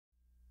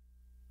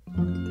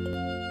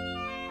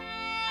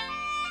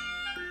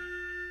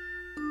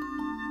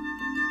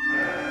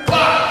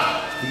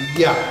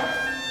Yeah.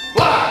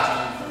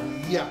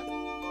 Yeah.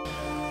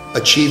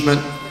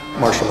 Achievement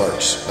martial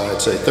arts.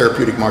 It's a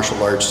therapeutic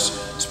martial arts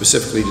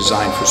specifically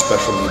designed for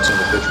special needs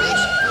individuals.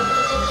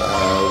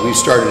 We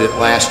started it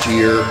last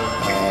year.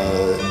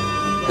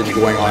 Been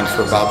going on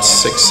for about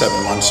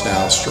 6-7 months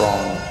now, strong,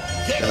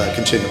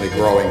 continually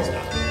growing.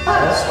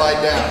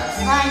 Slide down.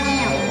 Slide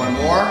down. One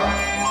more.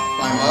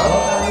 Climb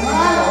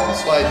up.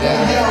 Slide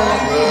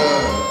down.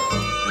 Good.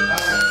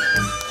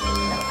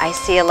 I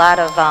see a lot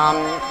of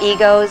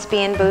egos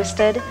being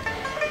boosted,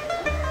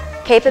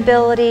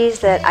 capabilities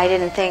that I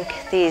didn't think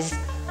these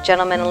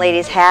gentlemen and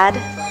ladies had,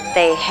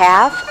 they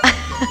have.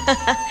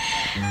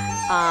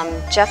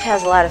 Jeff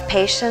has a lot of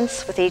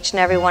patience with each and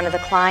every one of the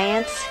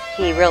clients.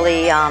 He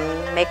really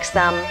makes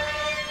them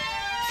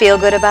feel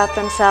good about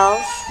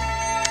themselves.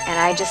 And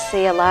I just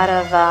see a lot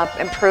of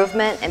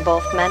improvement in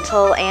both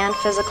mental and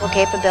physical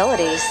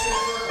capabilities.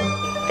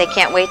 They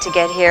can't wait to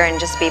get here and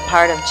just be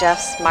part of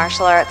Jeff's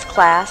martial arts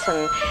class,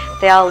 and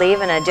they all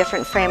leave in a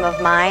different frame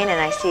of mind, and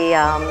I see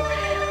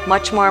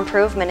much more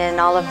improvement in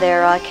all of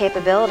their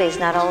capabilities,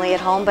 not only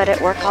at home but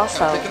at work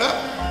also. Pick it up.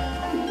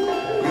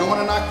 You don't want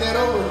to knock that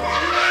over.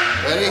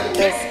 Ready?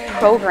 This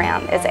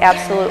program is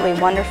absolutely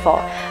wonderful.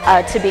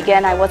 To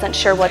begin, I wasn't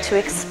sure what to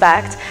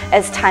expect.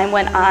 As time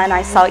went on,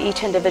 I saw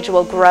each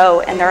individual grow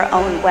in their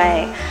own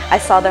way. I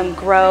saw them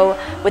grow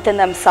within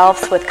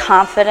themselves with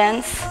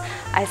confidence.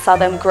 I saw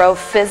them grow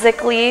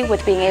physically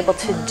with being able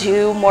to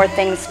do more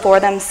things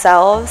for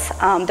themselves.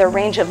 Their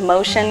range of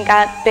motion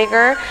got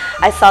bigger.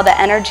 I saw the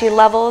energy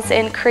levels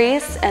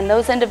increase, and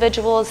those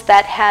individuals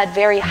that had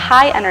very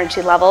high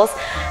energy levels,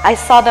 I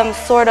saw them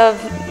sort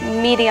of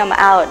medium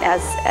out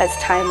as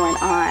time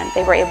went on.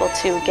 They were able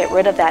to get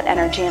rid of that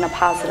energy in a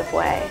positive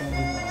way.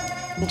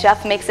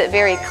 Jeff makes it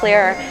very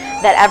clear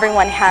that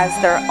everyone has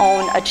their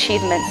own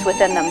achievements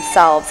within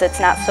themselves. It's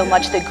not so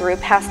much the group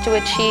has to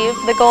achieve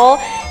the goal,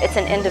 it's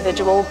an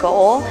individual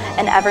goal,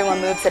 and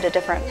everyone moves at a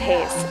different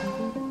pace.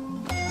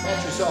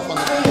 Pat yourself on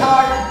the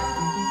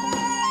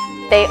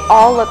back. They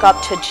all look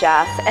up to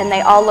Jeff, and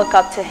they all look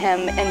up to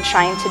him in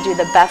trying to do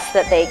the best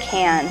that they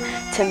can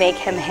to make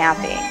him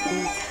happy.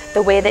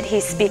 The way that he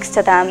speaks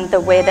to them,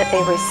 the way that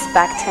they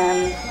respect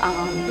him,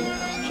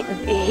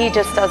 he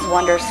just does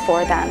wonders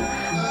for them.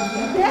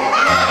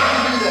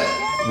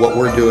 What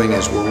we're doing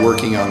is we're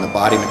working on the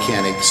body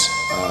mechanics,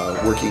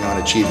 working on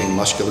achieving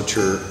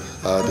musculature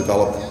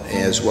development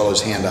as well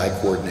as hand-eye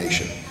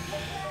coordination.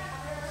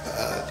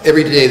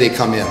 Every day they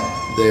come in,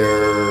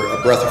 they're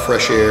a breath of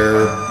fresh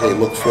air. They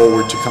look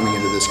forward to coming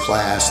into this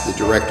class. The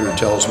director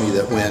tells me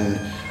that when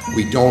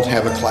we don't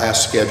have a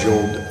class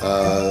scheduled,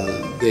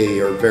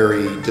 they are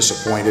very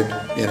disappointed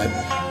in it.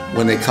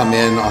 When they come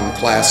in on the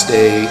class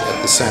day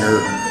at the center,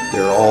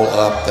 they're all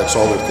up. That's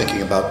all they're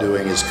thinking about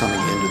doing is coming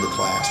into the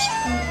class.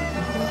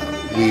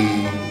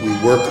 We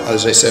work,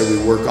 as I said, we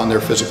work on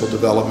their physical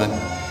development,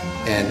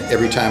 and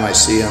every time I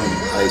see them,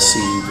 I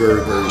see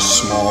very, very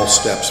small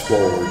steps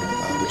forward,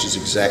 which is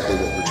exactly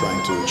what we're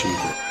trying to achieve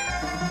here.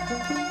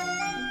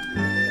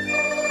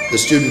 The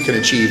student can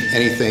achieve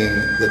anything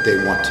that they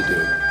want to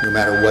do, no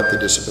matter what the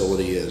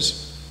disability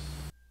is.